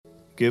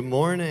Good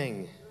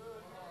morning.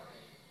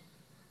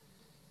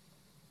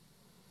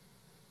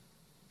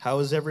 How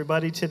is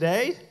everybody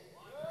today?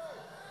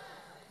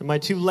 Am I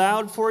too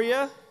loud for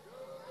you?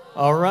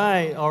 All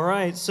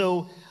right.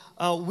 So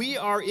we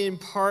are in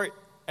part,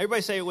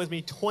 everybody say it with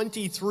me,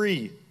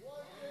 23.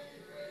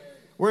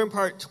 We're in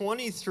part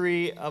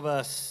 23 of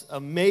an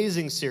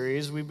amazing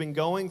series. We've been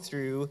going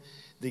through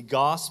the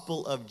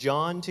Gospel of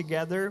John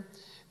together,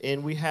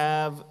 and we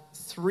have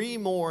 3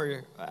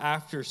 more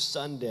after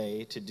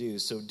Sunday to do,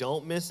 so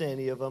don't miss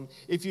any of them.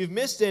 If you've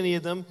missed any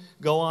of them,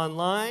 go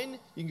online.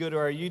 You can go to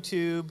our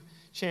YouTube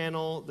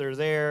channel. They're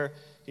there.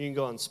 You can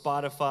go on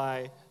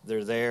Spotify.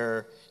 They're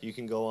there. You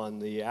can go on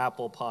the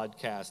Apple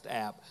Podcast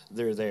app.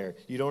 They're there.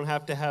 You don't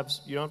have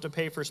to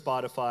pay for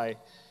Spotify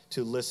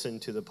to listen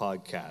to the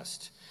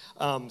podcast.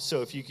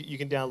 So if you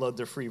can download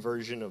the free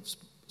version of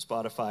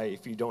Spotify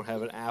if you don't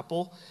have an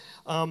Apple.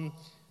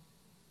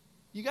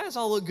 You guys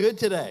all look good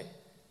today.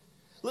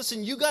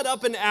 Listen, you got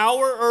up an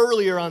hour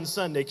earlier on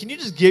Sunday. Can you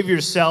just give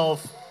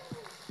yourself,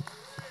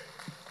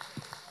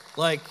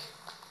 look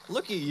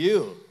at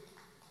you.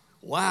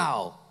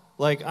 Wow.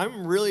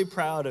 I'm really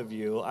proud of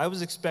you. I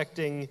was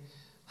expecting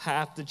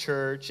half the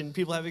church, and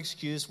people have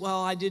excuse.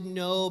 Well, I didn't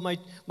know.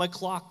 My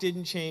clock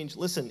didn't change.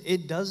 Listen,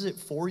 it does it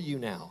for you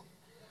now.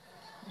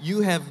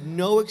 You have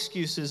no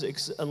excuses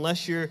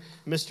unless you're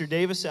Mr.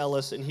 Davis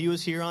Ellis, and he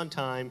was here on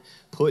time,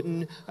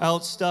 putting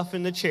out stuff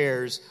in the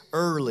chairs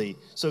early.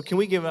 So can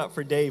we give it up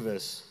for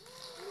Davis?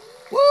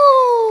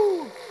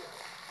 Woo!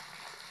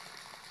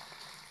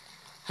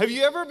 Have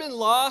you ever been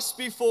lost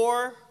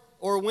before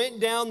or went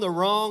down the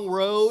wrong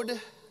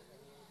road?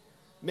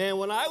 Man,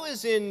 when I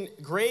was in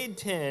grade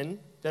 10,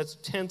 that's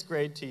 10th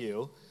grade to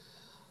you,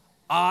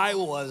 I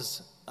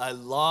was a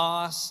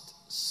lost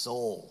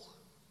soul.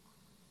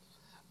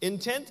 In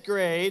 10th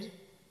grade,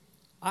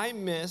 I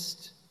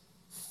missed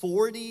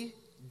 40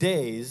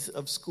 days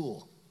of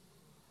school.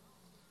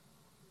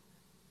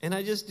 And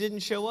I just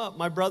didn't show up.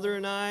 My brother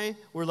and I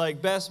were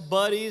like best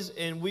buddies,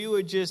 and we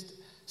would just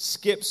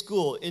skip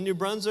school. In New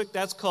Brunswick,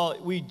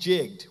 we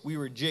jigged. We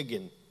were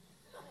jigging.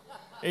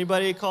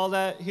 Anybody call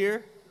that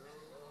here?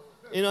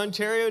 In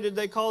Ontario, did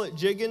they call it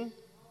jigging?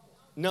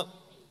 No.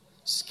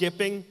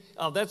 Skipping?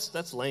 Oh,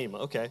 that's lame.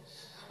 Okay.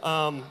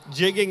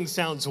 Jigging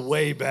sounds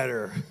way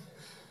better.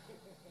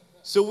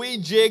 So we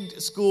jigged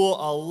school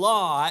a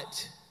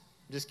lot.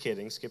 Just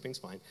kidding, skipping's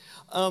fine.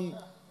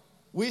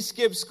 We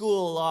skipped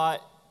school a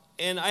lot,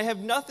 and I have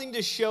nothing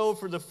to show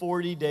for the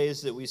 40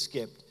 days that we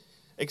skipped,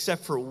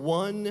 except for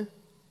one.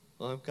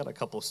 Well, I've got a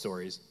couple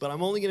stories, but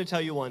I'm only going to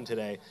tell you one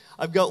today.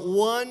 I've got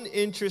one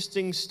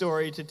interesting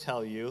story to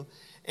tell you,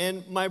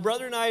 and my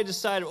brother and I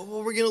decided,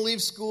 we're going to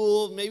leave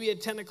school maybe at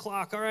 10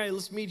 o'clock. All right,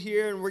 let's meet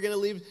here, and we're going to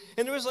leave.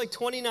 And there was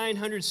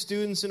 2,900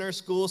 students in our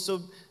school,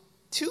 so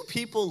 2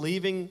 people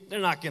leaving, they're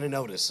not going to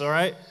notice, all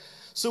right?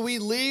 So we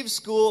leave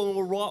school,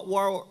 and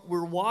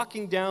we're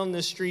walking down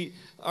the street.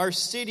 Our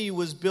city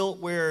was built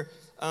where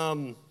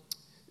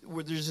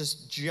there's this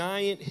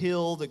giant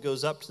hill that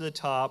goes up to the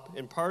top,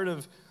 and part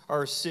of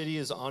our city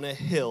is on a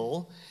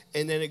hill,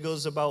 and then it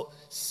goes about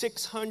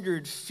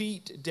 600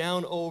 feet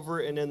down over,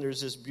 and then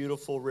there's this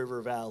beautiful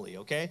river valley,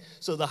 okay?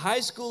 So the high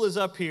school is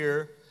up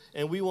here,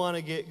 and we want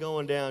to get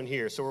going down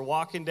here. So we're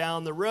walking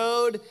down the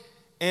road,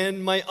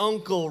 and my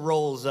uncle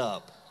rolls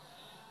up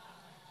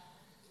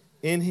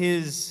in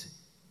his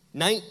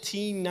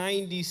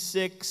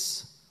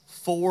 1996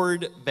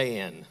 Ford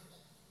van.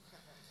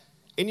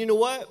 And you know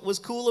what was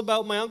cool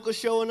about my uncle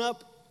showing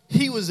up?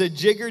 He was a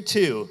jigger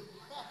too.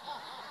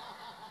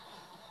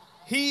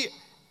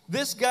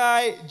 This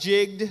guy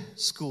jigged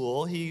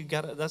school.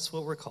 That's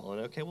what we're calling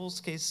it. Okay, we'll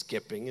say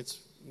skipping. It's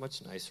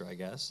much nicer, I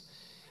guess.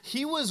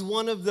 He was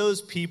one of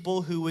those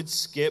people who would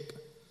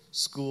skip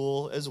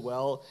school as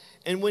well.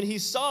 And when he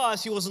saw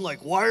us, he wasn't like,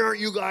 why aren't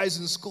you guys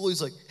in school? He's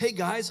like, hey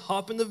guys,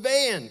 hop in the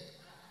van.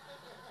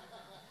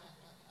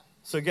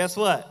 So guess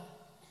what?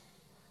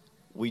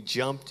 We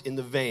jumped in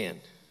the van.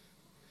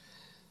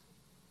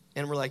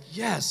 And we're like,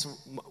 yes,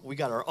 we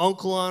got our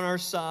uncle on our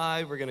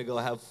side. We're going to go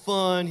have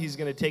fun. He's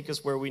going to take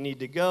us where we need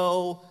to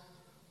go.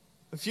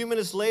 A few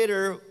minutes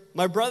later,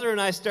 my brother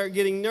and I start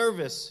getting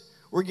nervous.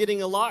 We're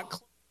getting a lot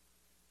closer.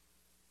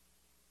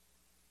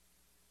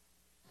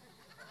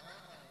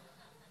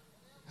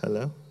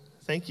 Hello?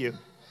 Thank you.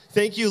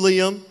 Thank you,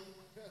 Liam.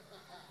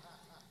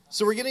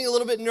 So we're getting a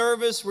little bit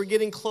nervous. We're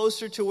getting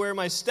closer to where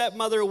my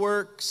stepmother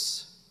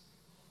works.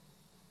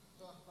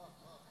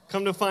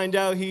 Come to find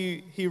out,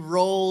 he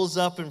rolls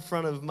up in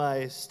front of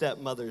my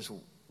stepmother's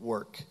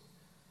work.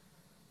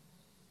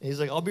 He's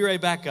like, I'll be right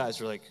back, guys.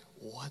 We're like,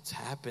 what's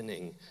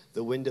happening?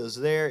 The window's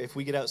there. If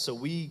we get out, so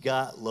we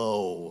got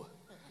low.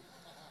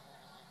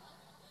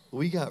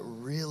 We got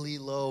really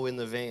low in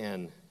the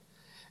van.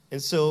 And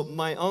so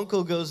my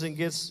uncle goes and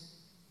gets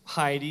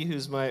Heidi, who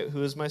is my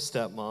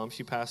stepmom.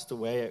 She passed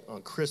away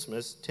on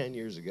Christmas 10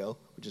 years ago,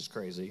 which is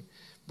crazy.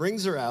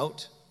 Brings her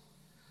out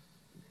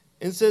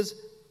and says,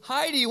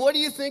 Heidi, what do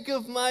you think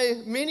of my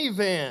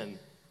minivan?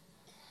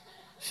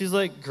 She's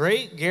like,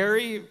 great,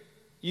 Gary.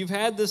 You've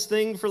had this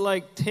thing for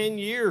 10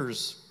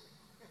 years.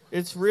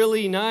 It's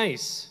really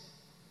nice.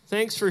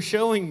 Thanks for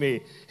showing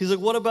me. He's like,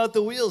 what about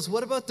the wheels?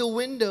 What about the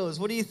windows?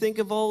 What do you think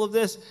of all of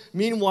this?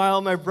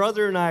 Meanwhile, my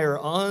brother and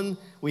I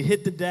we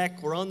hit the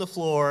deck, we're on the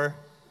floor,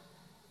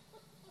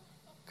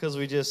 because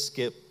we just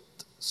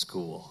skipped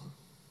school.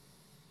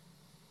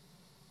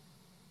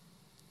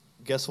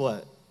 Guess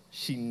what?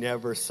 She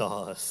never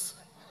saw us.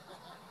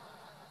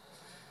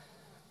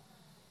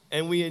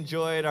 And we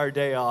enjoyed our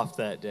day off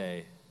that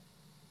day.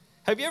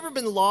 Have you ever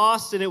been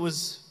lost and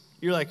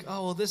you're like,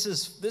 oh, well, this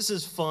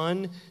is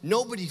fun.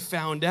 Nobody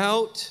found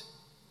out.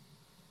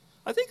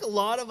 I think a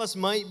lot of us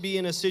might be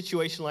in a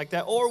situation like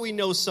that, or we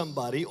know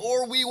somebody,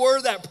 or we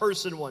were that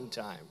person one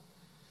time.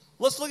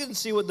 Let's look and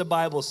see what the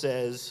Bible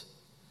says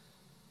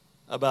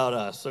about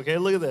us. Okay,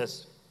 look at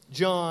this.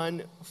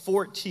 John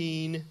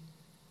 14,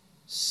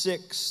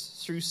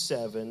 6 through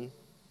 7.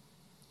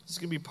 This is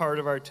going to be part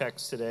of our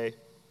text today.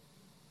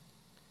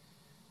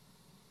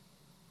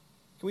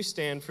 Can we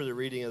stand for the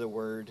reading of the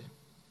word?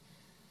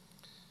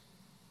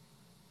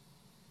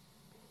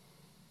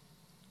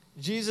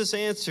 Jesus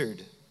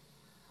answered,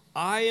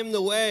 I am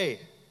the way,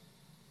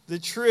 the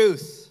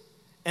truth,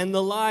 and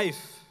the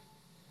life.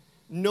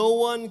 No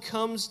one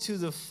comes to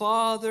the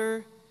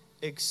Father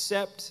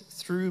except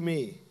through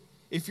me.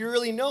 If you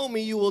really know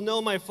me, you will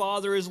know my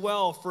Father as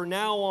well. For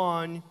now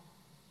on,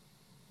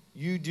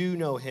 you do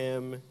know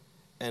him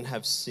and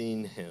have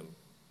seen him.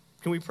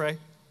 Can we pray?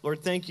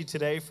 Lord, thank you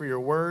today for your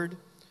word.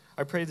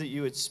 I pray that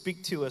you would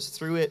speak to us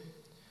through it.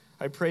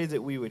 I pray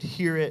that we would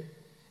hear it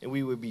and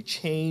we would be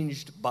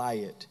changed by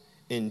it.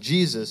 In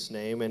Jesus'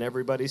 name, and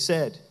everybody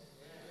said,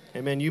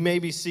 amen. You may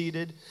be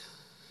seated.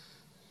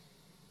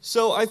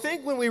 So I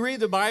think when we read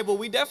the Bible,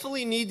 we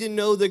definitely need to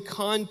know the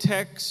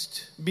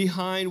context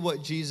behind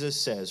what Jesus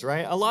says,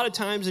 right? A lot of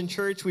times in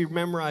church, we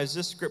memorize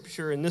this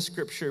scripture and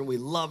we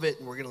love it,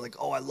 and we're going to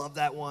oh, I love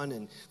that one,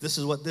 and this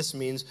is what this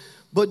means.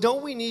 But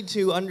don't we need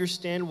to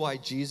understand why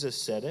Jesus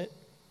said it,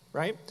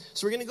 right?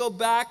 So we're going to go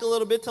back a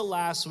little bit to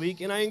last week,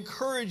 and I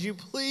encourage you,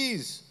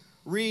 please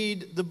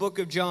read the book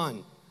of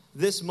John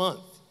this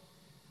month.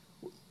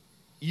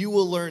 You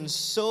will learn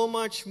so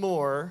much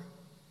more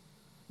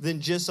than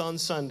just on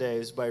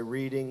Sundays by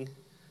reading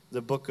the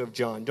book of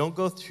John. Don't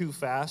go too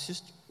fast.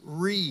 Just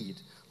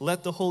read.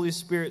 Let the Holy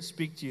Spirit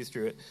speak to you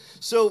through it.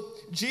 So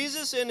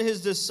Jesus and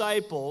his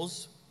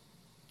disciples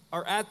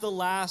are at the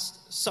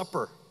Last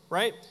Supper,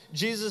 right?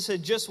 Jesus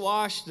had just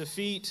washed the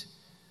feet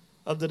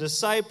of the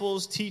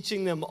disciples,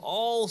 teaching them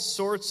all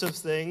sorts of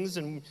things.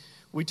 And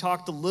we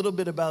talked a little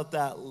bit about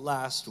that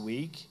last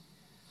week.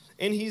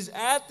 And he's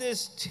at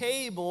this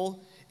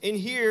table. And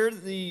here,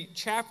 the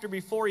chapter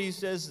before, he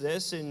says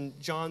this in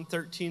John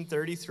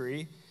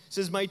 13:33. It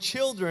says, my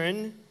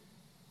children,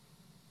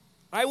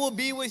 I will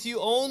be with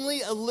you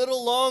only a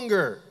little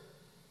longer.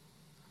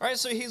 All right,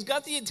 so he's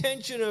got the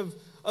attention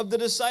of the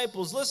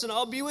disciples. Listen,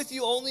 I'll be with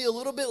you only a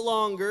little bit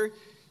longer.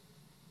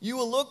 You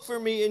will look for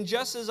me, and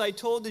just as I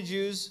told the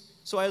Jews,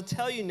 so I'll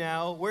tell you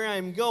now, where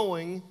I'm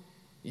going,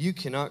 you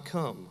cannot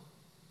come.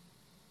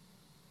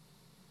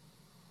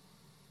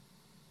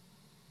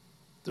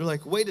 They're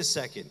like, wait a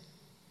second.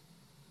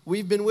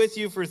 We've been with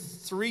you for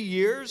 3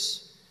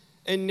 years,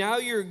 and now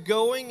you're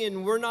going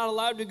and we're not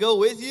allowed to go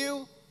with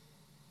you?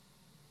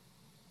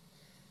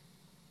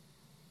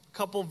 A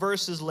couple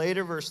verses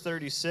later, verse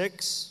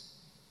 36,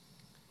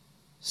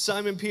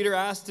 Simon Peter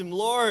asked him,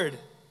 Lord,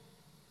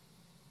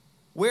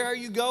 where are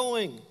you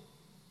going?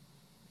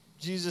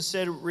 Jesus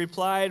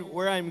replied,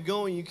 where I'm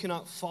going you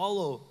cannot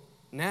follow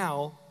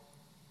now,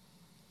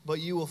 but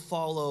you will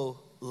follow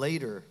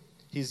later.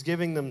 He's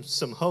giving them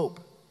some hope.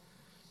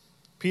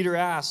 Peter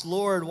asked,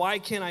 Lord, why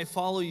can't I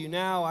follow you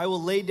now? I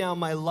will lay down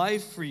my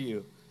life for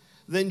you.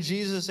 Then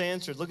Jesus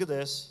answered, look at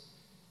this.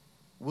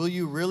 Will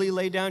you really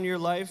lay down your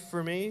life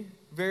for me?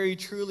 Very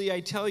truly, I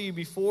tell you,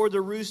 before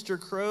the rooster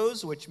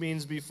crows, which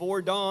means before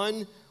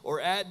dawn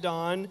or at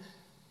dawn,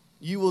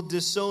 you will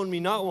disown me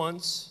not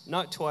once,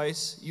 not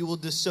twice. You will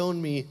disown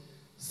me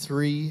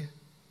 3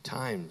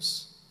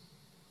 times.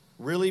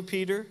 Really,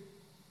 Peter?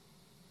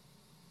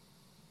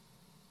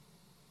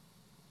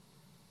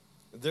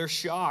 They're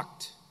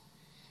shocked.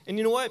 And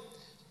you know what?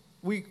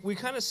 We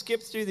kind of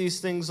skip through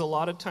these things a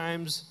lot of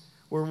times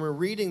when we're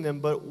reading them,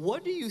 but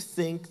what do you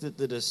think that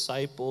the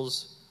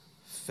disciples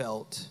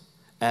felt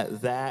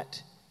at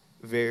that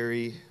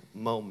very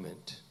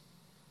moment?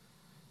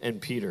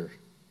 And Peter,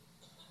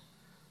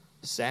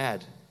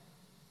 sad.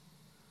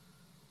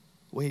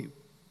 Wait,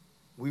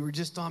 we were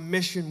just on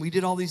mission. We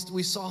did all these,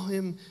 we saw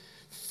him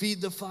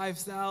feed the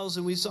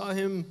 5,000. We saw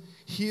him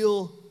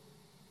heal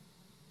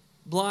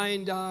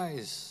blind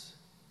eyes.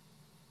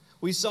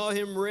 We saw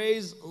him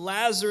raise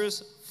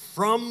Lazarus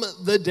from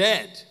the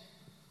dead.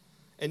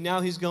 And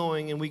now he's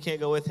going, and we can't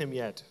go with him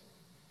yet.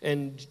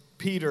 And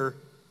Peter,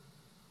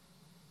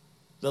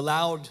 the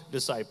loud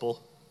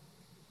disciple,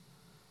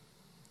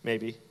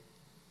 maybe,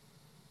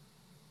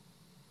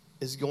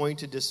 is going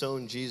to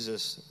disown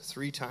Jesus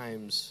 3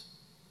 times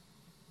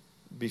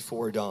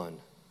before dawn.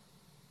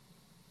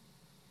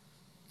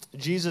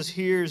 Jesus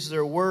hears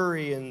their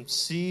worry and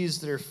sees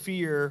their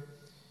fear,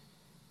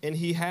 And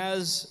he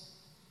has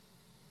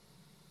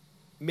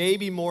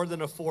maybe more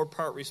than a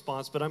 4-part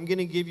response, but I'm going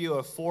to give you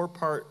a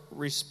 4-part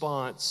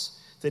response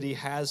that he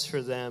has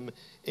for them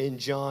in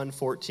John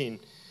 14.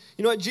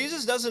 You know what?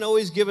 Jesus doesn't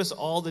always give us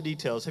all the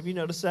details. Have you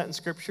noticed that in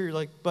Scripture? You're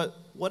like, but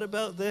what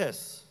about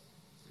this?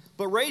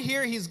 But right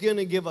here, he's going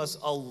to give us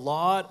a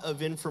lot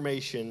of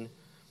information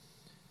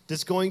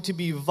that's going to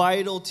be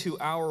vital to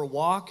our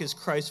walk as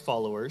Christ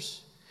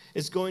followers.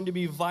 It's going to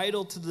be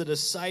vital to the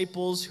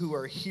disciples who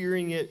are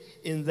hearing it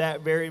in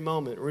that very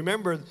moment.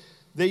 Remember,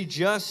 they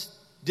just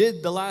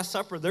did the Last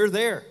Supper. They're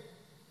there.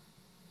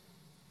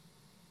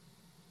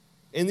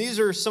 And these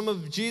are some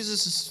of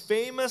Jesus'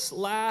 famous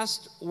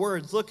last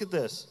words. Look at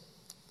this.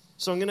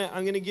 So I'm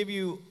gonna give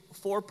you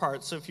 4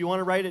 parts. So if you want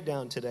to write it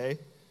down today,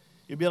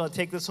 you'll be able to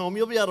take this home.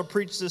 You'll be able to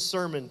preach this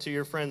sermon to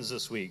your friends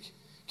this week.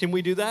 Can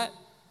we do that?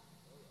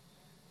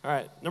 All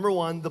right. Number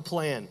 1, the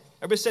plan.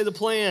 Everybody say the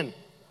plan.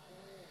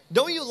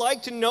 Don't you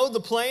like to know the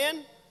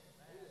plan?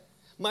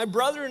 My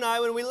brother and I,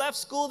 when we left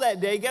school that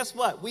day, guess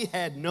what? We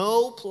had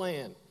no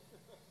plan.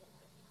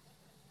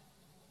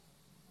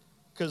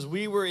 Because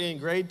we were in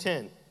grade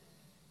 10.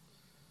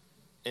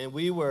 And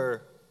we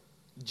were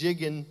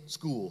jigging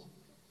school.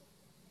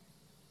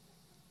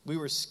 We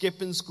were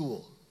skipping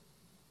school.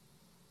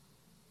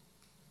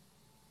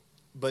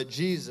 But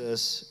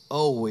Jesus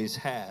always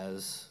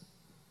has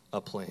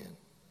a plan.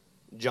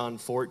 John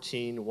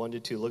 14,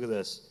 1-2. Look at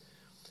this.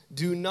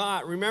 Do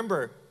not,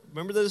 remember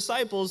the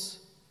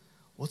disciples.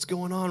 What's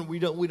going on? We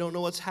don't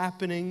know what's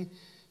happening.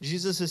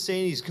 Jesus is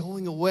saying he's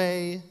going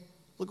away.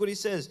 Look what he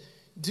says.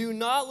 Do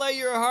not let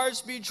your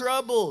hearts be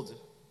troubled.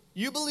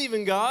 You believe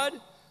in God.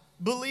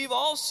 Believe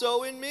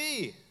also in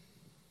me.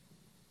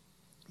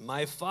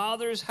 My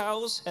Father's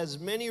house has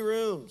many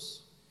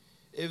rooms.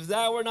 If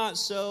that were not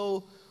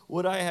so,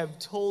 would I have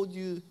told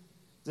you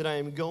that I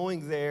am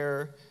going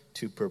there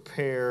to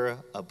prepare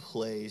a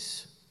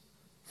place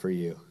for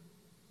you?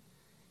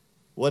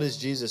 What is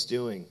Jesus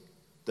doing?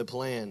 The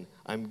plan.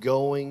 I'm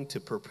going to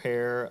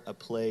prepare a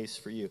place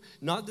for you.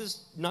 Not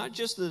just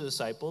the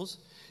disciples.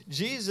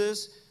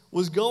 Jesus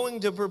was going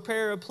to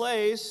prepare a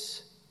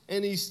place,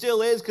 and he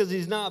still is because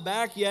he's not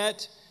back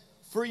yet,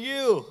 for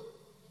you.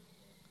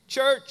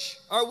 Church,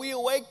 are we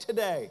awake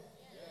today?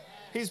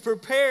 He's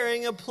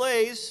preparing a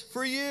place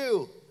for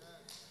you.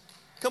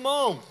 Come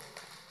on,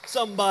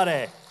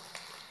 somebody.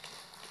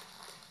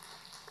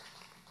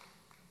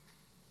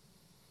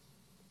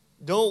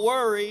 Don't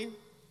worry,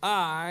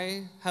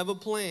 I have a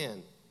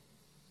plan.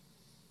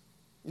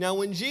 Now,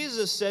 when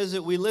Jesus says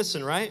it, we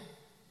listen, right?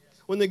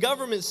 When the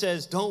government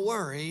says, don't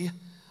worry,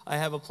 I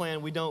have a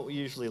plan, we don't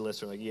usually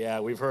listen. Like, yeah,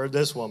 we've heard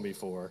this one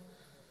before.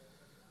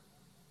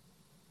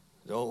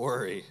 Don't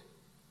worry.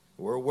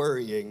 We're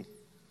worrying.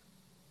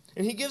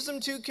 And he gives them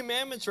 2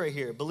 commandments right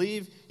here.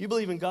 You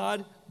believe in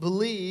God,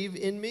 believe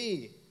in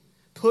me.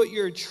 Put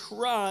your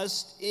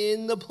trust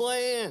in the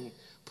plan.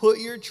 Put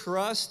your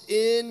trust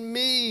in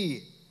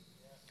me.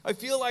 I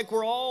feel like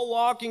we're all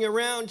walking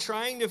around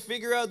trying to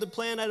figure out the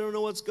plan. I don't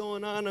know what's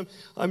going on.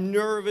 I'm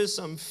nervous.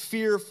 I'm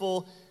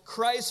fearful.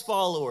 Christ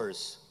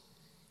followers,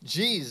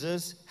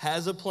 Jesus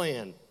has a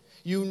plan.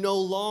 You no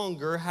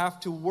longer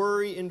have to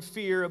worry and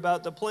fear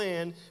about the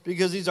plan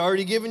because he's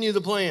already given you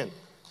the plan.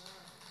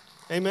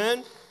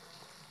 Amen?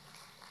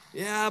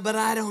 Yeah, but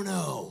I don't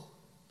know.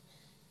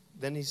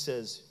 Then he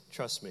says,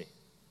 trust me.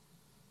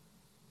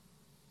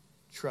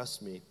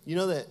 Trust me. You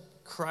know that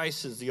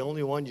Christ is the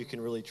only one you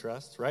can really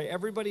trust, right?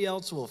 Everybody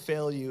else will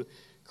fail you.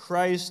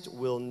 Christ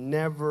will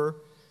never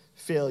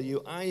fail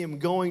you. I am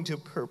going to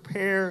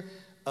prepare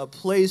a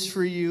place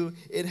for you.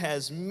 It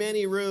has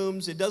many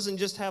rooms. It doesn't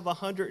just have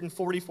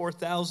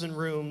 144,000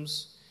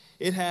 rooms.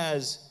 It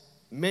has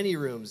many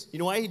rooms. You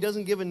know why he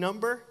doesn't give a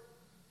number?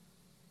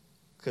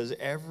 Because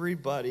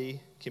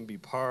everybody can be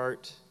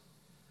part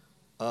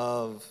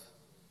of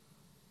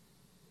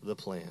the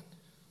plan.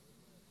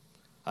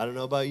 I don't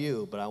know about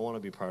you, but I want to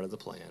be part of the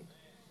plan.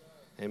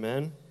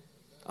 Amen?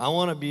 I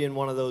want to be in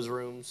one of those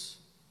rooms.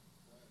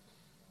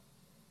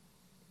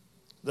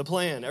 The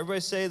plan.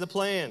 Everybody say the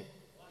plan.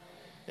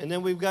 And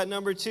then we've got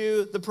number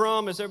 2, the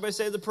promise. Everybody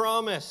say the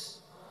promise.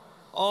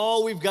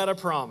 Oh, we've got a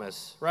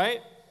promise, right?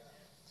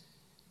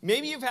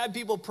 Maybe you've had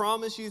people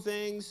promise you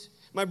things.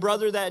 My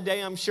brother that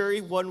day, I'm sure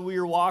when we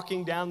were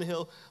walking down the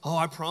hill, oh,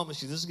 I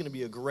promise you, this is going to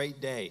be a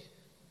great day.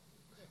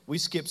 We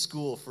skipped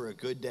school for a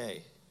good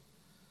day.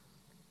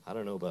 I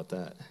don't know about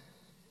that.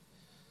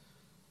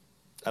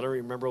 I don't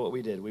remember what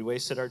we did. We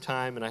wasted our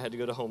time, and I had to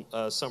go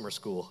to summer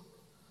school.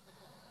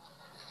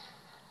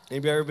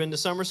 Anybody ever been to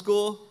summer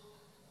school?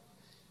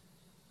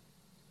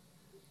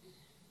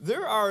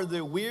 There are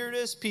the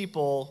weirdest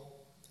people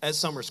at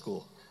summer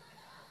school.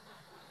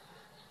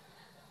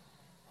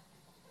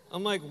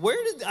 I'm like,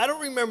 I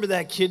don't remember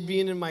that kid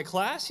being in my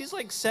class. He's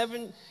like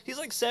 72.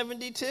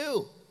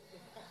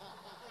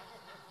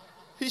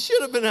 He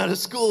should have been out of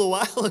school a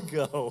while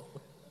ago.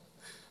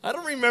 I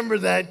don't remember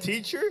that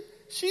teacher.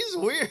 She's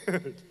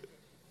weird.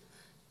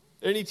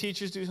 Any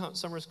teachers do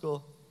summer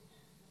school?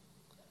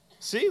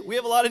 See, we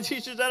have a lot of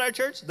teachers at our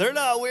church. They're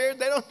not weird.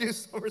 They don't do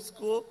summer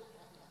school.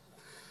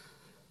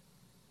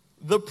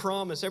 The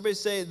promise. Everybody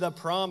say the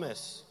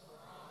promise.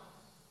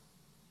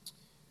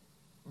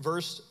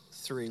 Verse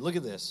 3. Look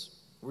at this.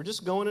 We're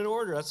just going in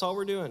order. That's all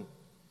we're doing.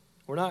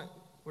 We're not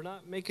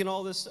making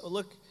all this.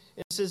 Look,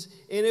 it says,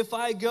 and if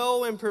I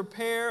go and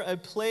prepare a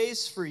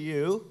place for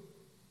you,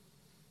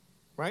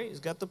 right? He's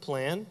got the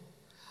plan.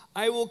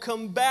 I will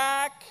come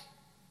back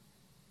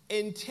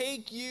and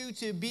take you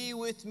to be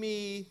with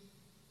me,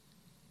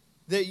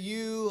 that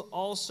you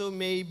also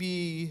may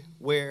be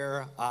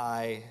where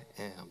I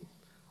am.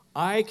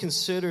 I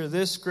consider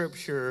this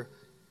scripture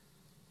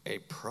a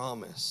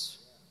promise.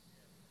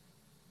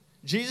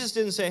 Jesus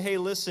didn't say, hey,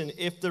 listen,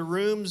 if the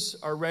rooms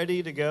are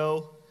ready to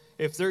go,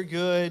 if they're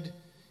good,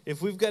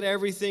 if we've got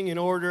everything in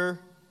order,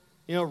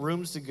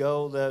 rooms to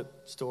go, that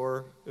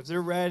store, if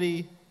they're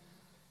ready,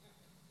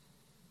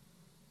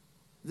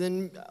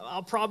 then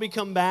I'll probably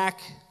come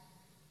back.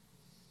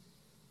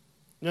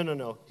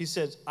 No. He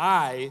says,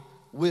 I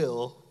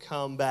will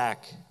come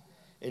back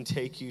and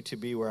take you to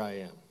be where I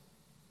am.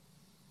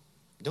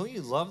 Don't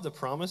you love the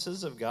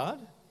promises of God?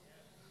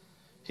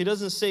 He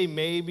doesn't say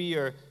maybe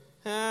or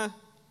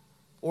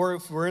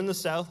if we're in the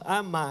South,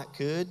 I might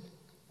could.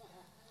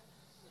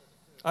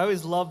 I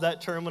always loved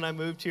that term when I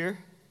moved here.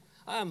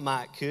 I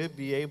might could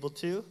be able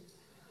to.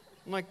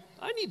 I'm like,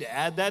 I need to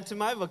add that to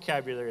my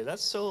vocabulary.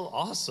 That's so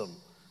awesome.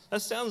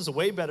 That sounds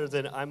way better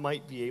than I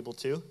might be able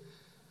to.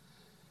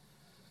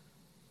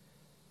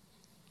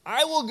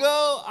 I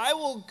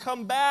will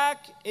come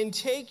back and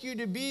take you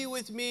to be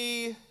with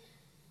me,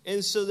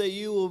 and so that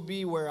you will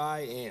be where I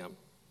am.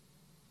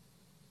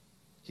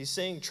 He's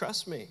saying,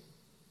 trust me.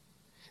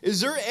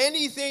 Is there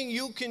anything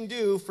you can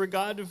do for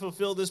God to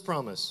fulfill this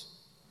promise?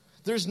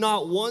 There's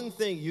not one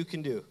thing you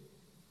can do.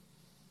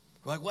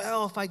 We're like,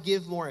 well, if I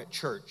give more at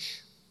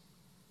church,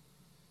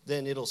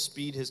 then it'll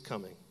speed his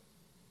coming.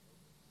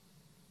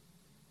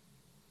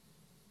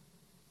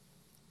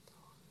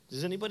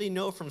 Does anybody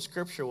know from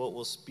Scripture what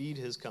will speed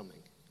his coming?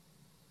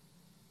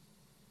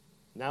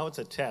 Now it's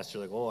a test.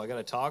 You're like, oh, I got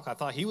to talk? I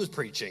thought he was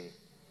preaching.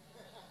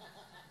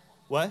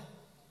 What?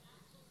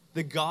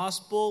 The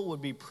gospel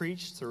would be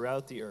preached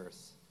throughout the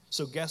earth.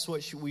 So guess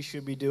what we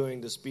should be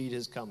doing to speed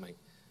his coming?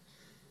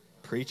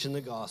 Preaching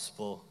the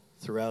gospel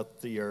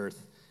throughout the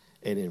earth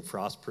and in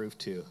Frostproof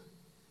too.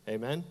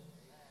 Amen?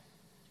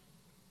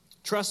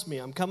 Trust me,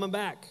 I'm coming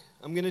back.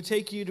 I'm going to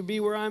take you to be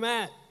where I'm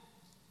at.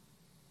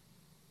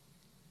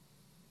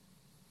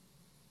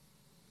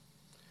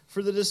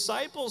 For the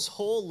disciples'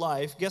 whole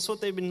life, guess what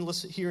they've been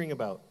hearing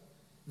about?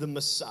 The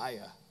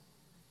Messiah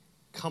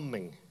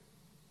coming.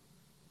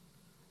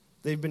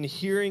 They've been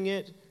hearing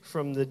it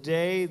from the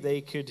day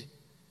they could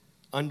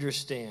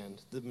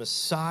understand. The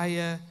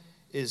Messiah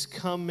is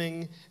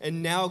coming,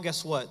 and now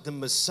guess what? The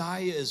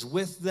Messiah is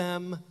with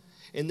them,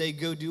 and they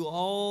go do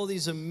all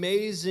these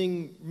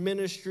amazing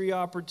ministry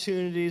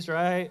opportunities,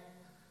 right?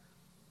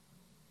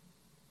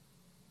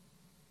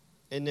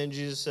 And then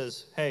Jesus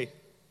says, hey,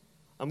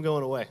 I'm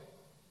going away.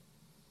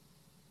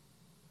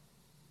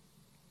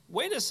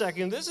 Wait a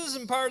second, this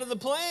isn't part of the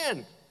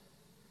plan.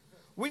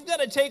 We've got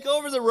to take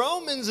over the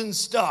Romans and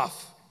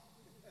stuff.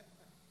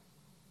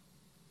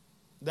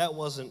 That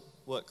wasn't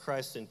what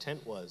Christ's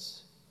intent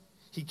was.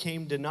 He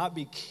came to not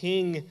be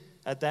king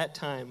at that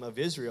time of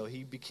Israel.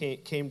 He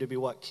came to be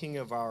what? King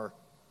of our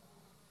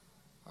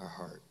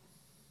heart.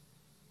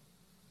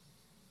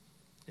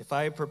 If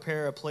I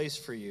prepare a place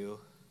for you,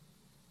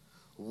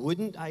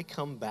 wouldn't I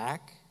come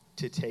back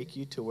to take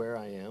you to where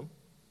I am?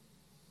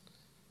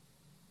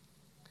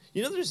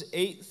 You know there's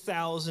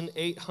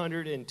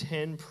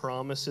 8,810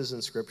 promises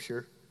in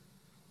Scripture,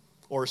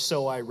 or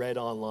so I read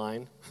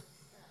online.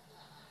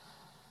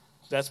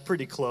 That's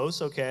pretty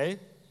close, okay?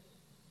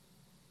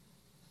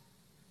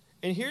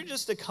 And here are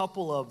just a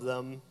couple of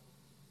them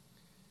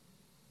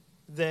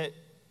that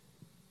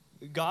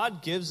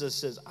God gives us,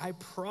 says, I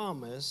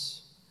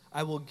promise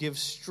I will give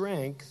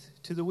strength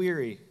to the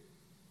weary.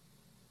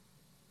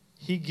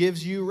 He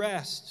gives you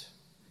rest.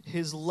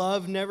 His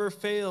love never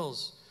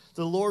fails.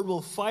 The Lord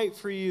will fight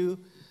for you.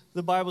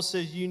 The Bible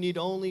says you need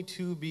only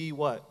to be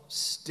what?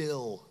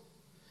 Still.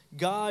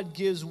 God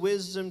gives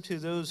wisdom to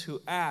those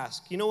who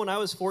ask. You know, when I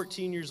was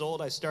 14 years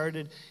old, I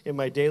started in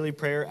my daily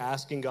prayer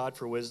asking God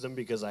for wisdom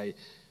because I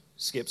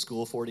skipped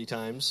school 40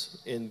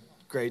 times in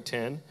grade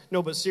 10.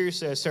 No, but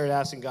seriously, I started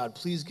asking God,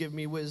 please give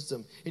me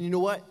wisdom. And you know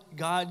what?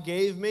 God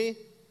gave me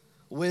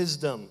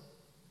wisdom.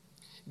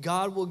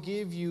 God will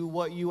give you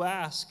what you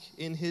ask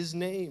in his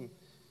name,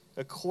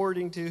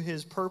 according to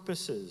his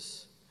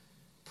purposes.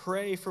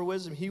 Pray for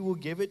wisdom. He will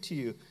give it to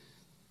you.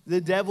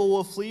 The devil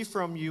will flee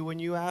from you when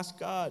you ask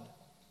God.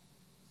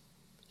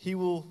 He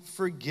will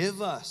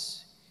forgive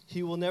us.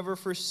 He will never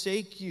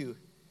forsake you.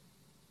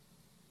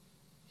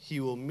 He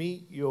will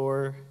meet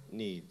your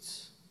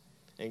needs.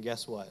 And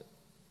guess what?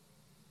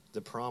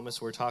 The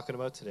promise we're talking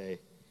about today,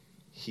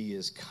 he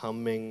is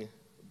coming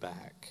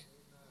back.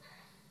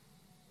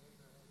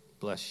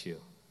 Bless you.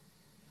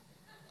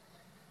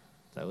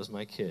 That was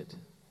my kid.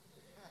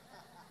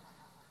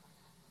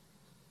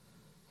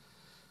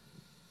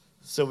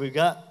 So we've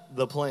got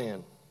the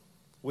plan.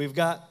 We've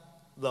got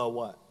the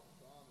what?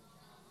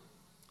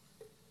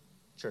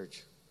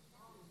 church?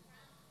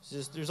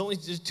 There's only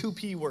just 2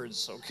 P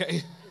words,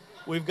 okay?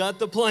 We've got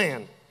the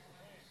plan.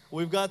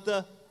 We've got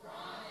the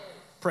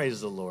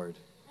praise the Lord.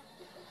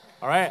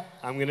 All right,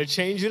 I'm going to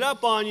change it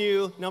up on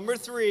you. Number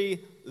 3,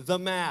 the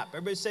map.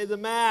 Everybody say the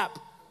map.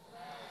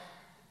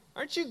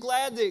 Aren't you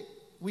glad that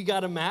we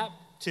got a map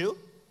too?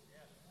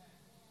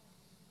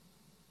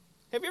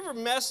 Have you ever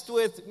messed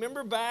with,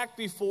 remember back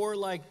before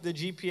like the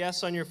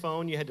GPS on your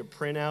phone, you had to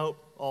print out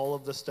all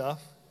of the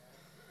stuff?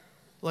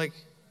 Like,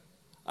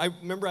 I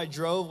remember I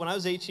drove, when I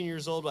was 18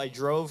 years old, I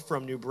drove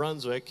from New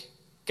Brunswick,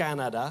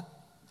 Canada,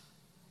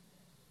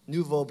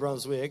 Nouveau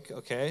Brunswick,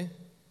 okay,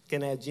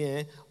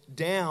 Canadien,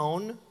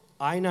 down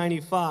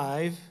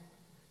I-95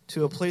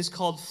 to a place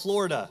called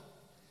Florida.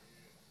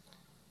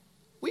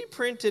 We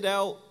printed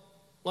out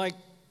like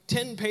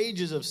 10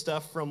 pages of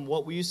stuff from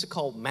what we used to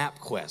call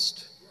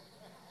MapQuest.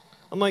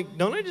 I'm like,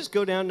 don't I just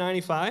go down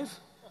 95?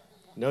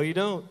 No, you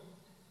don't.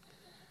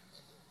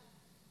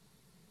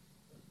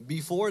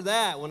 Before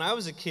that, when I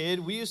was a kid,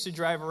 we used to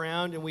drive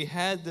around and we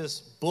had this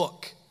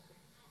book,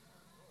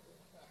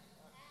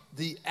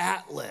 the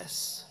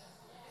Atlas.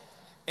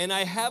 And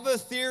I have a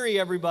theory,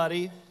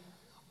 everybody.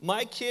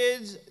 My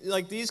kids,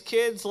 like these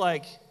kids,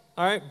 like,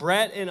 all right,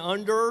 Brett and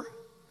under,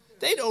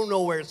 they don't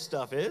know where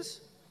stuff is.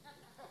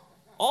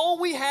 All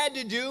we had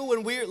to do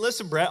when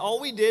listen, Brett,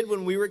 all we did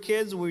when we were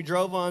kids, when we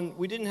drove on,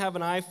 we didn't have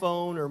an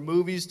iPhone or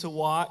movies to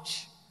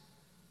watch.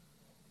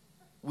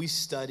 We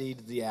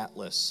studied the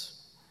Atlas.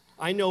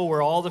 I know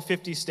where all the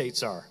 50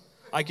 states are.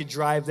 I could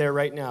drive there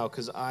right now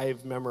because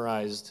I've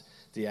memorized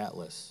the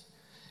Atlas.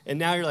 And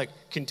now you're like,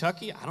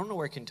 Kentucky? I don't know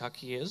where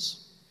Kentucky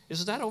is.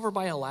 Is that over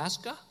by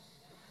Alaska?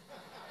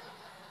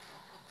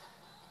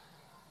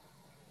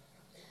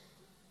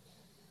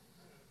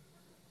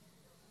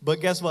 But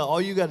guess what?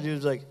 All you got to do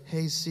is like,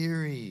 hey,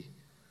 Siri,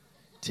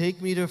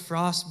 take me to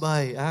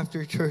Frostbite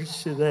after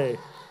church today.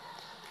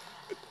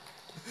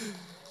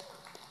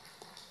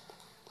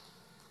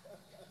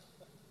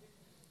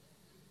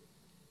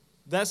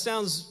 That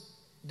sounds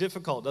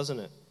difficult, doesn't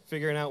it?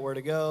 Figuring out where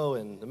to go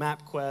and the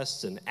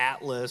MapQuest and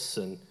Atlas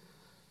and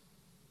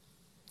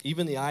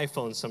even the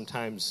iPhone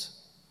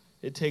sometimes,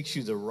 it takes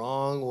you the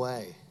wrong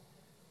way.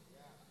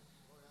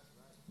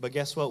 But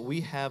guess what?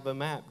 We have a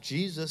map.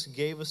 Jesus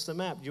gave us the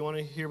map. Do you want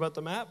to hear about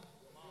the map?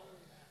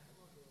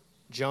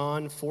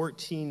 John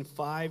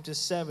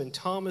 14:5-7.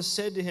 Thomas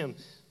said to him,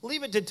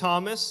 leave it to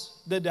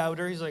Thomas, the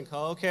doubter. He's like,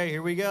 oh, okay,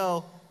 here we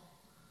go.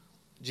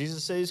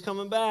 Jesus said he's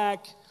coming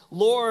back.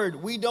 Lord,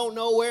 we don't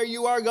know where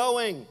you are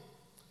going.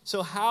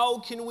 So how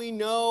can we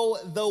know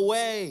the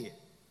way?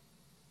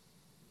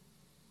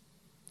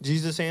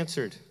 Jesus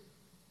answered,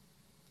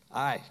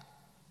 I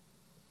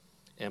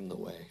am the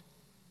way.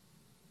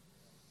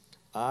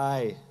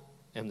 I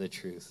am the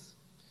truth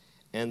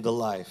and the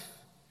life.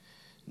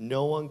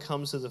 No one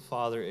comes to the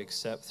Father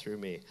except through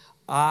me.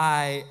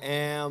 I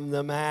am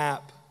the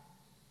map.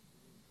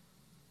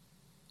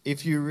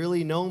 If you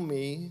really know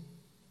me,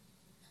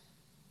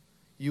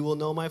 you will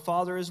know my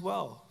Father as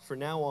well. From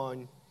now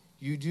on,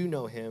 you do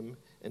know him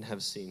and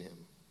have seen him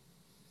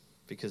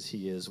because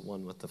he is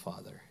one with the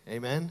Father.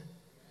 Amen?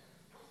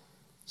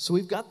 So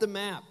we've got the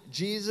map.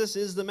 Jesus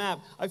is the map.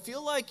 I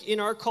feel like in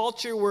our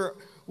culture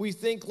we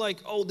think like,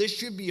 oh, this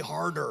should be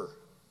harder.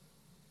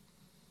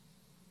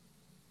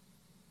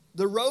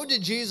 The road to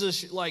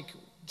Jesus,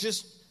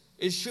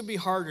 it should be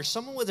harder.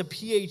 Someone with a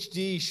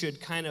PhD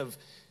should kind of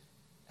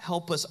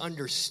help us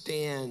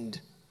understand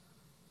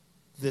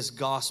this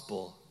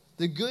gospel.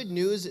 The good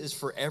news is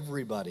for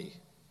everybody.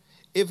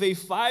 If a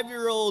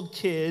 5-year-old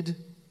kid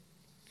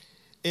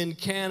in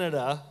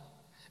Canada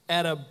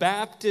at a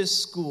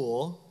Baptist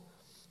school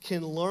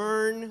can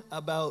learn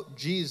about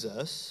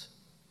Jesus,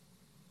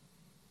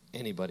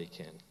 anybody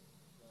can.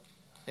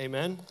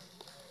 Amen?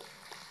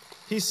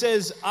 He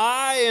says,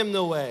 I am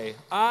the way,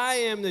 I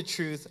am the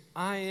truth,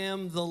 I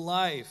am the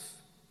life.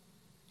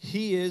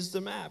 He is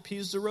the map.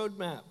 He's the road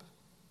map.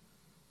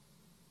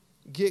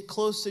 Get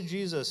close to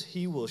Jesus.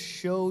 He will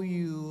show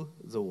you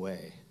the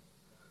way.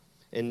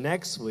 And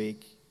next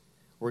week,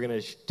 we're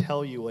going to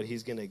tell you what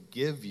he's going to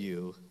give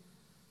you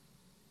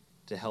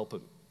to help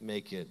it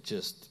make it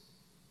just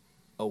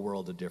a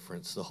world of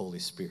difference, the Holy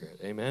Spirit.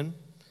 Amen?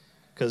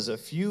 Because a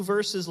few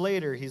verses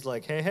later, he's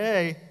like,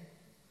 hey,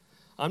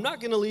 I'm not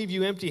going to leave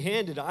you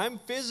empty-handed. I'm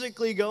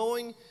physically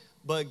going,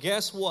 but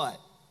guess what?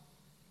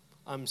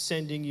 I'm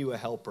sending you a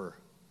helper.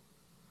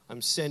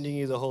 I'm sending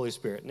you the Holy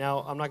Spirit. Now,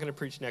 I'm not going to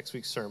preach next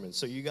week's sermon,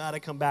 so you got to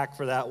come back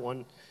for that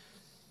one.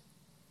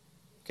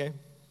 Okay?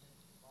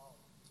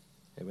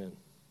 Amen.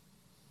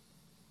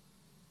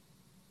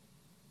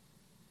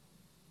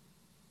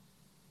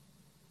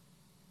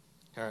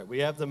 All right, we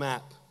have the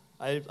map.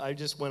 I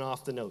just went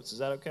off the notes. Is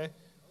that okay?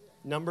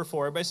 Number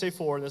 4. Everybody say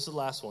 4, and this is the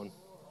last one.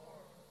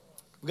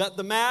 We got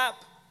the map,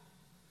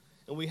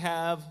 and we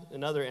have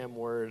another M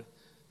word,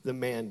 the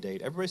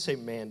mandate. Everybody say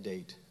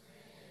mandate.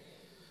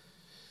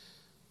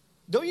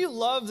 Don't you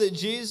love that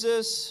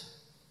Jesus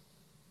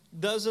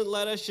doesn't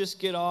let us just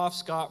get off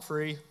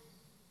scot-free?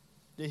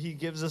 That he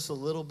gives us a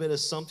little bit of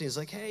something. He's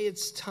like, hey,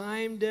 it's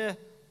time to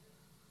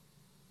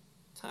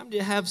Time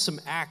to have some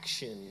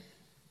action.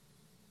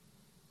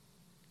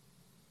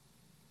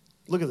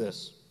 Look at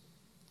this.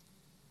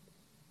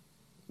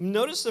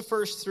 Notice the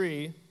first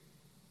three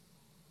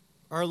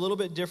are a little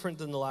bit different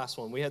than the last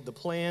one. We had the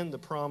plan, the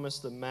promise,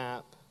 the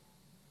map.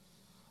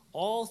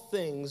 All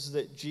things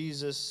that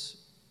Jesus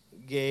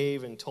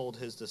gave and told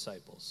his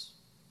disciples.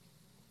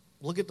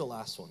 Look at the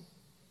last one.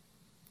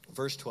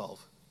 Verse 12.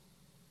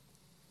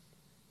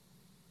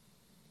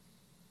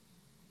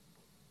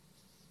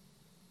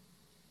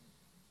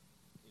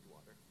 Need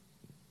water.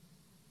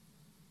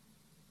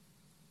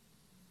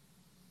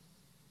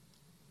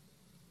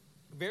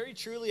 Very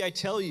truly I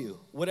tell you,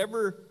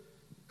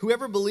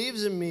 whoever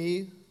believes in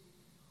me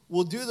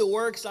will do the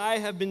works I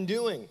have been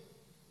doing.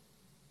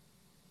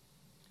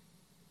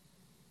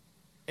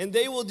 And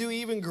they will do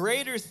even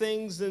greater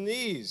things than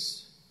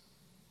these,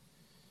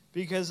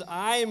 because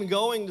I am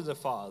going to the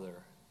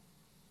Father.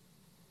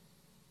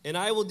 And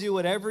I will do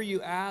whatever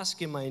you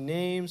ask in my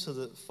name, so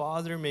that the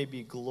Father may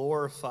be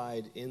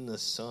glorified in the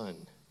Son.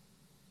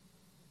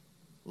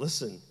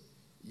 Listen,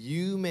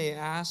 you may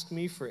ask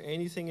me for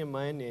anything in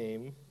my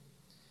name,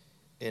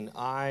 and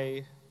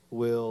I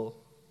will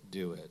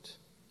do it.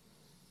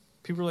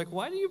 People are like,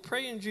 why do you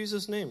pray in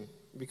Jesus' name?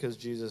 Because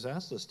Jesus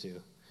asked us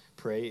to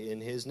pray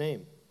in his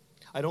name.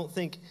 I don't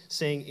think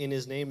saying in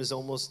his name is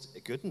almost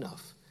good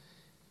enough.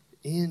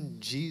 In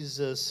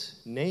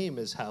Jesus' name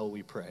is how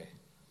we pray,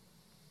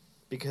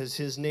 because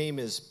his name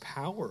is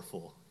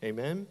powerful.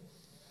 Amen?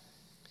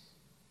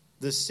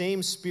 The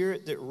same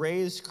Spirit that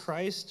raised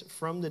Christ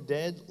from the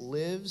dead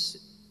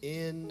lives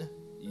in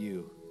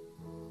you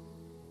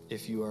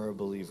if you are a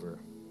believer.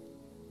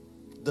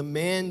 The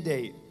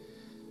mandate,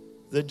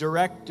 the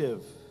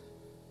directive,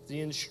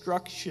 the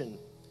instruction,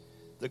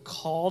 the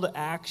call to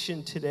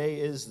action today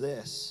is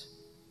this,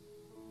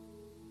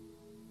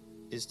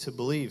 is to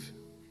believe,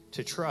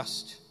 to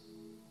trust,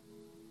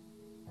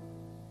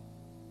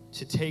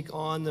 to take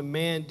on the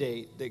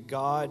mandate that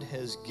God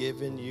has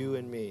given you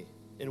and me.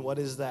 And what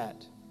is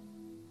that?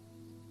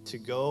 To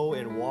go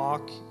and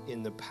walk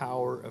in the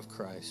power of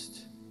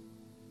Christ.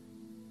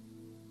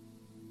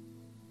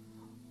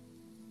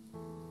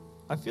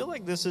 I feel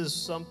like this is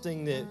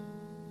something that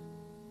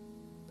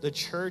the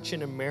church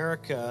in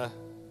America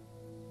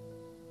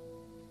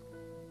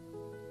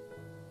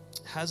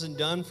hasn't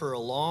done for a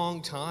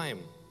long time,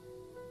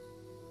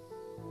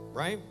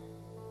 right?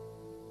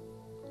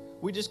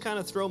 We just kind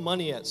of throw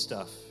money at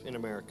stuff in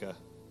America.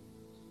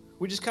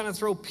 We just kind of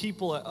throw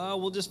people at,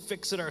 we'll just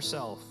fix it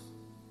ourselves.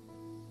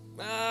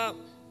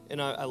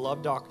 And I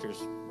love doctors.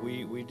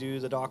 We do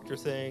the doctor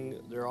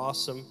thing. They're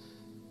awesome.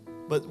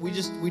 But we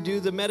do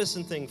the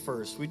medicine thing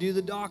first. We do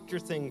the doctor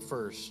thing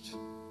first.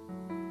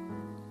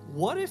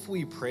 What if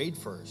we prayed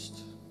first?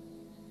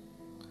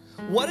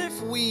 What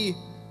if we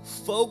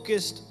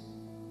focused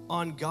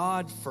on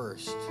God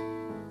first?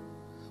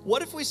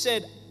 What if we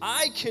said,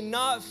 I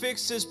cannot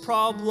fix this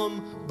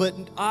problem, but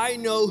I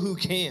know who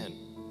can?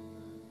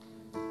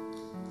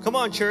 Come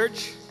on,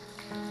 church.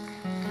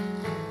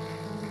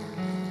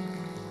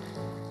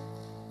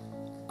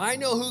 I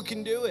know who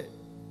can do it.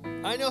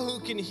 I know who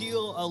can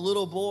heal a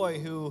little boy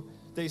who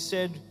they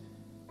said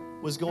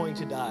was going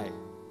to die.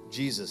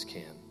 Jesus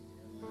can.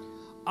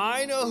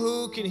 I know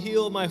who can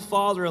heal my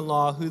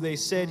father-in-law who they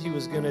said he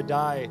was going to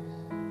die.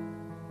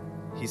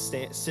 He's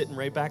sitting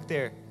right back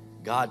there.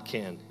 God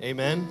can.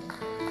 Amen?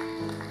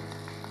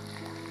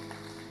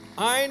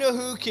 I know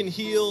who can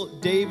heal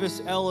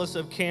Davis Ellis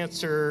of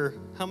cancer.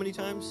 How many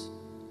times?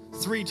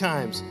 3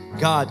 times.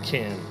 God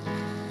can.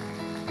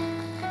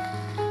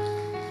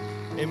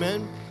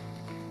 Amen?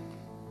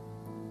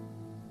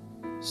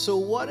 So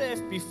what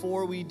if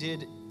before we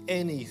did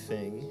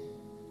anything,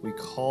 we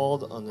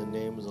called on the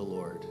name of the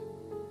Lord?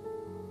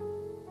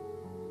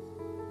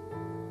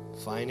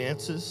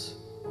 Finances?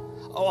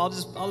 Oh, I'll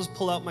just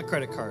pull out my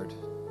credit card.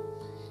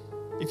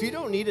 If you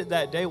don't need it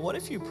that day, what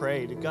if you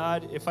prayed,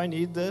 God, if I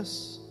need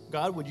this,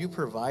 God, would you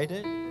provide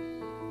it?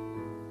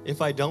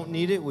 If I don't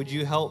need it, would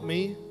you help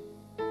me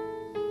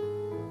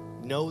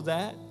know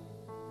that?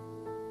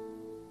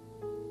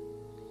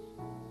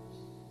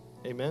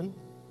 Amen?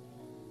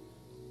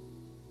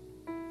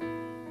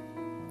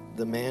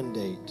 The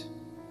mandate.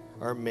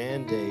 Our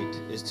mandate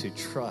is to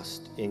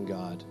trust in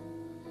God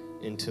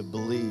and to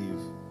believe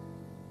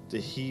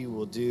that he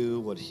will do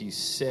what he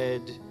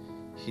said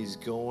he's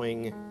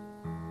going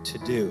to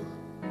do.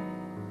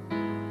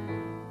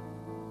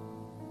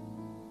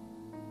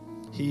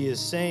 He is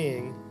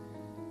saying,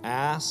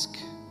 ask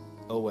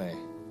away.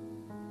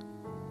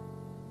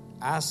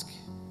 Ask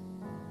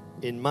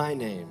in my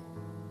name.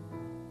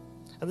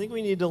 I think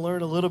we need to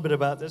learn a little bit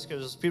about this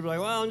because people are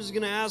like, well, I'm just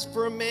going to ask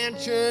for a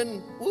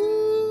mansion.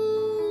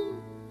 Woo!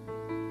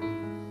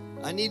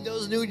 I need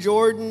those new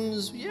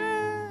Jordans.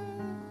 Yeah.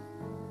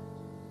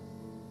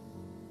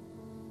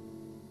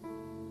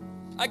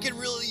 I could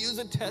really use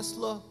a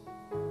Tesla.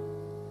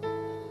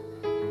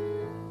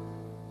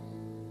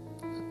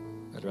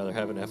 I'd rather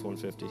have an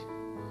F-150.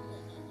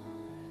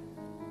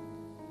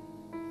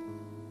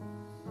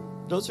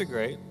 Those are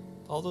great.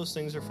 All those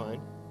things are fine.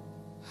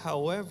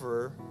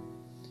 However,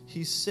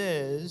 he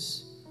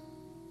says,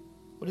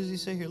 what does he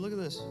say here? Look at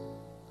this.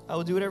 I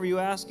will do whatever you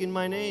ask in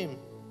my name,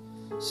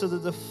 so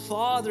that the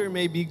Father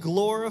may be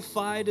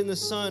glorified in the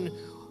Son.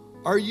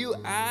 Are you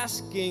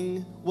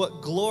asking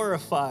what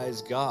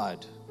glorifies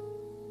God?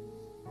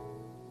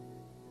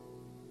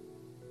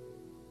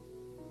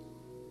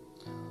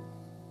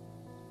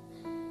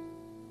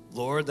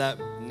 Lord, that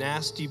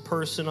nasty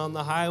person on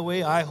the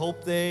highway, I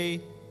hope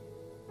they...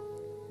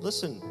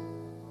 Listen,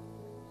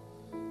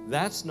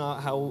 that's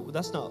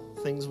not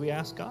things we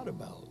ask God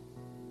about.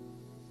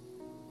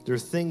 They're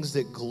things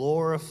that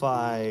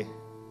glorify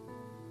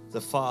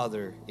the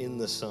Father in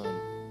the Son.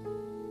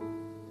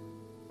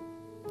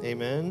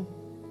 Amen?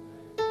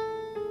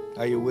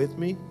 Are you with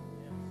me?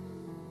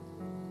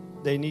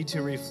 They need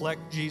to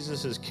reflect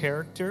Jesus'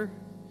 character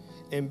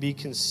and be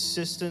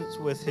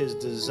consistent with his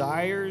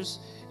desires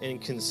and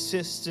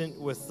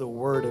consistent with the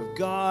Word of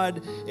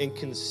God and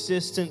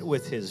consistent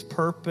with his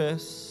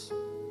purpose.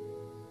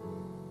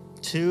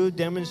 2,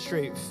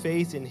 demonstrate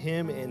faith in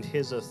him and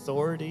his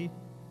authority.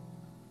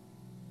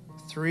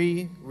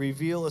 3,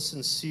 reveal a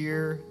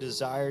sincere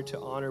desire to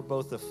honor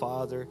both the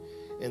Father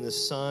and the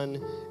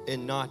Son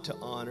and not to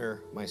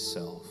honor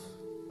myself.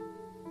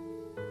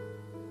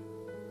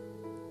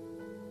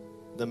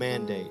 The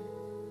mandate.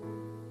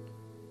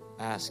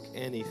 Ask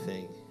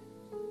anything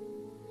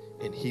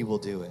and he will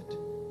do it.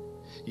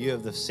 You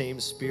have the same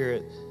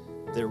Spirit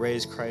that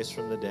raised Christ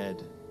from the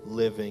dead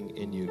living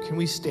in you. Can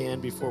we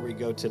stand before we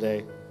go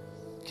today?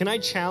 Can I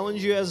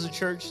challenge you as a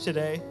church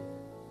today?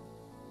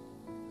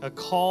 A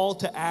call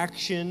to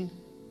action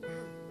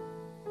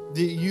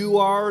that you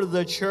are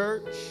the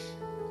church.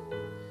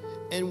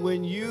 And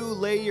when you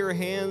lay your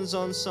hands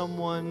on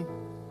someone,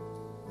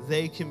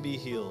 they can be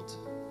healed.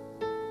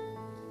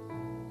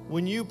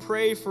 When you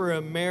pray for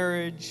a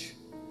marriage,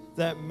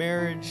 that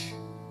marriage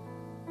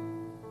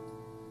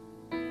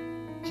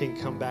can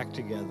come back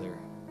together.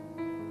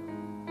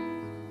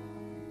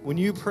 When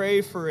you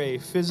pray for a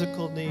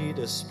physical need,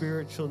 a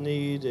spiritual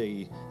need,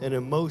 an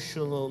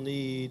emotional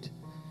need,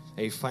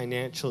 a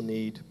financial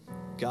need,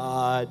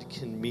 God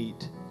can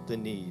meet the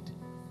need.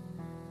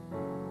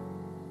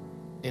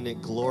 And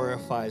it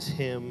glorifies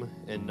him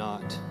and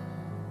not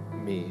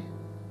me.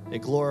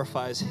 It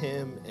glorifies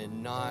him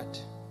and not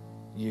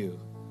you.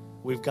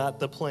 We've got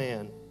the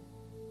plan,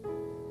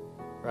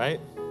 right?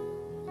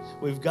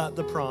 We've got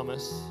the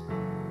promise.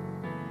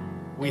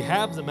 We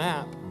have the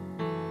map.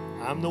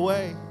 I'm the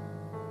way.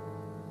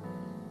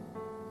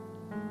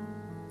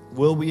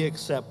 Will we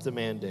accept the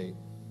mandate?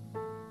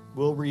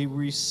 Will we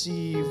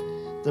receive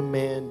the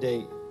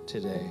mandate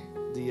today?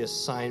 The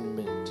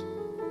assignment.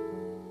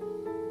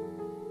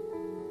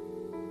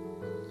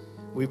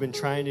 We've been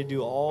trying to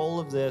do all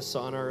of this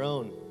on our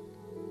own.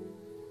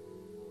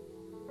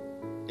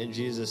 And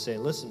Jesus is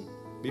saying, listen,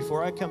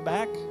 before I come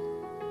back,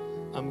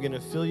 I'm going to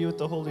fill you with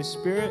the Holy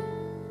Spirit.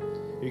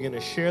 You're going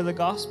to share the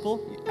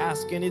gospel. You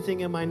ask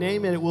anything in my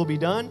name and it will be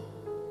done.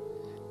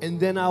 And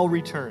then I'll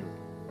return.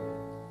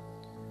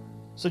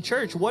 So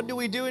church, what do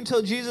we do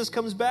until Jesus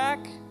comes back?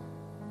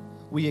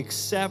 We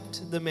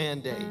accept the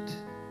mandate.